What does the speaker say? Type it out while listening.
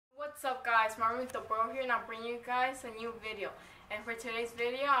What's up guys, Marvin the Bro here, and I'm bringing you guys a new video. And for today's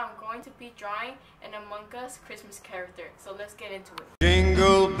video, I'm going to be drawing an Among Us Christmas character. So let's get into it.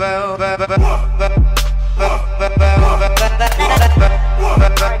 Jingle bell. Alright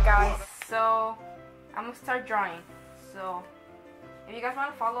guys, so I'm going to start drawing. So if you guys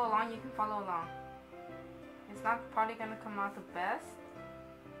want to follow along, you can follow along. It's not probably going to come out the best,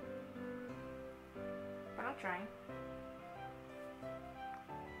 but I'm trying.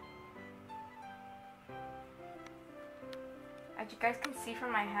 As you guys can see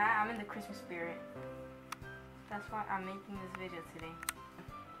from my hat, I'm in the Christmas spirit. That's why I'm making this video today.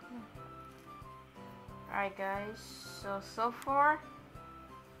 Alright guys, so far,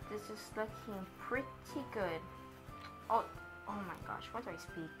 this is looking pretty good. Oh my gosh, what do I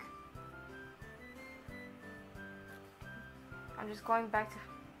speak? I'm just going back to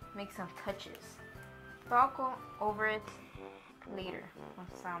make some touches. But I'll go over it later on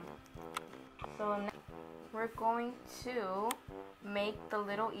sound. So now we're going to make the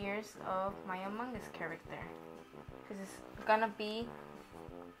little ears of my Among Us character, because it's gonna be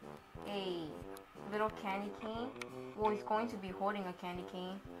a little candy cane. Well, he's going to be holding a candy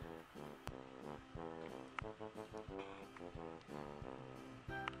cane.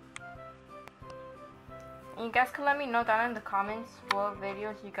 And you guys can let me know down in the comments what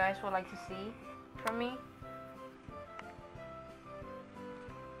videos you guys would like to see from me.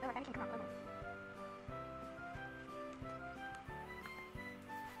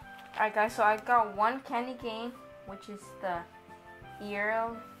 Alright guys, so I got one candy cane, which is the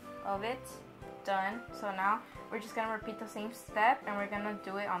ear of it, done. So now we're just going to repeat the same step, and we're going to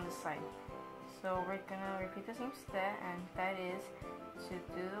do it on this side. So we're going to repeat the same step, and that is to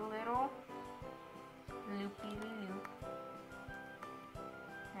do the little loopy-loop.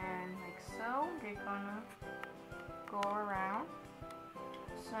 And like so, we're going to go around.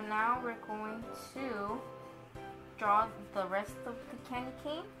 So now we're going to draw the rest of the candy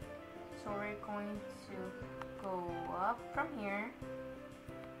cane. So we're going to go up from here,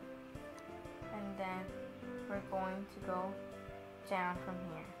 and then we're going to go down from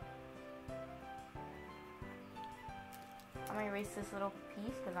here. I'm going to erase this little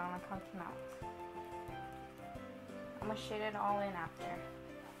piece because I don't like how it came out. I'm going to shade it all in after.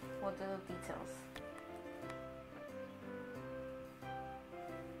 We'll do the details.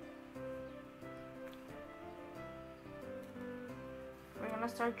 We're going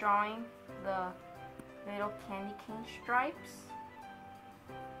to start drawing the little candy cane stripes.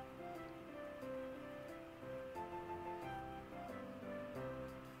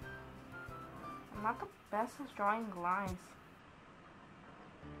 I'm not the best at drawing lines.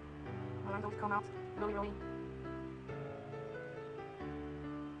 My lines always come out really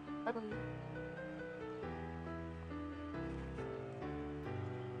ugly.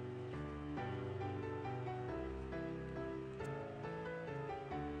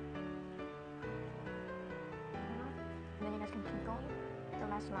 And then you guys can keep going the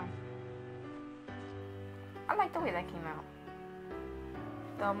last line. I like the way that came out.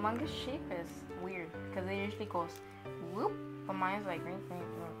 The Among Us shape is weird because it usually goes whoop, but mine's like ring.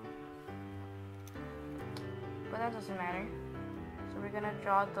 But that doesn't matter. So we're gonna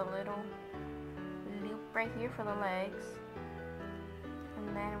draw the little loop right here for the legs,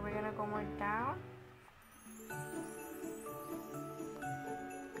 and then we're gonna go more down,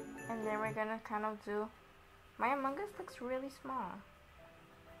 and then we're gonna kind of do. My Among Us looks really small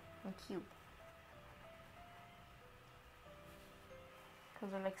and cute because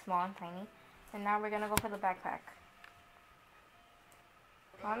they're like small and tiny. And now we're gonna go for the backpack.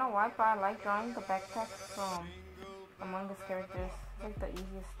 I don't know why, but I like drawing the backpack from Among Us characters. It's like the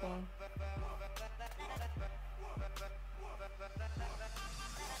easiest thing.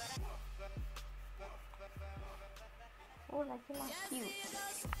 Oh, that came out cute.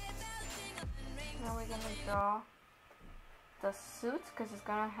 Now we're gonna draw the suit because it's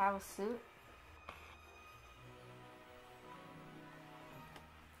gonna have a suit.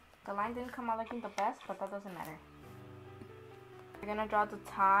 The line didn't come out looking the best, but that doesn't matter. We're gonna draw the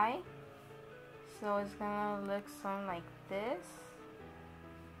tie. So it's gonna look something like this,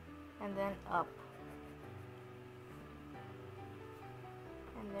 and then up.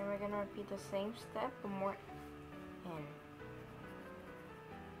 And then we're gonna repeat the same step, but more in.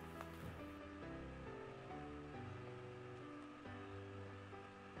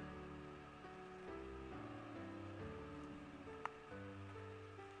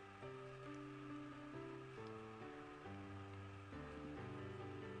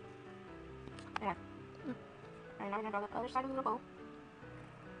 Yeah. Alright, now we're gonna draw the other side of the bow.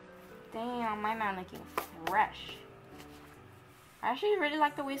 Damn, my man looking fresh. I actually really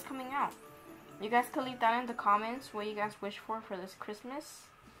like the way it's coming out. You guys could leave down in the comments what you guys wish for this Christmas.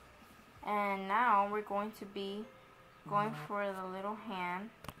 And now we're going to be going for the little hand.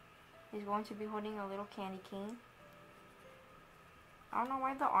 He's going to be holding a little candy cane. I don't know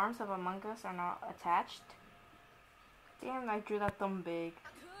why the arms of Among Us are not attached. Damn, I drew that thumb big.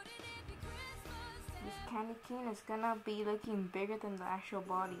 This candy cane is gonna be looking bigger than the actual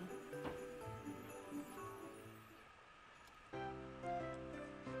body.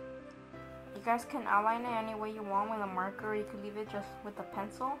 You guys can outline it any way you want with a marker, or you could leave it just with a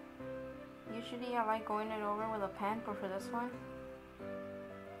pencil. Usually I like going it over with a pen, but for this one,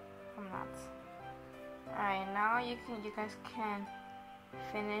 I'm not. Alright, now you guys can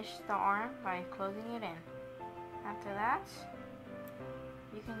finish the arm by closing it in. After that,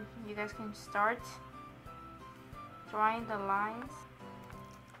 you guys can start drawing the lines.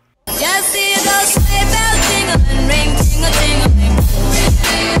 Just see those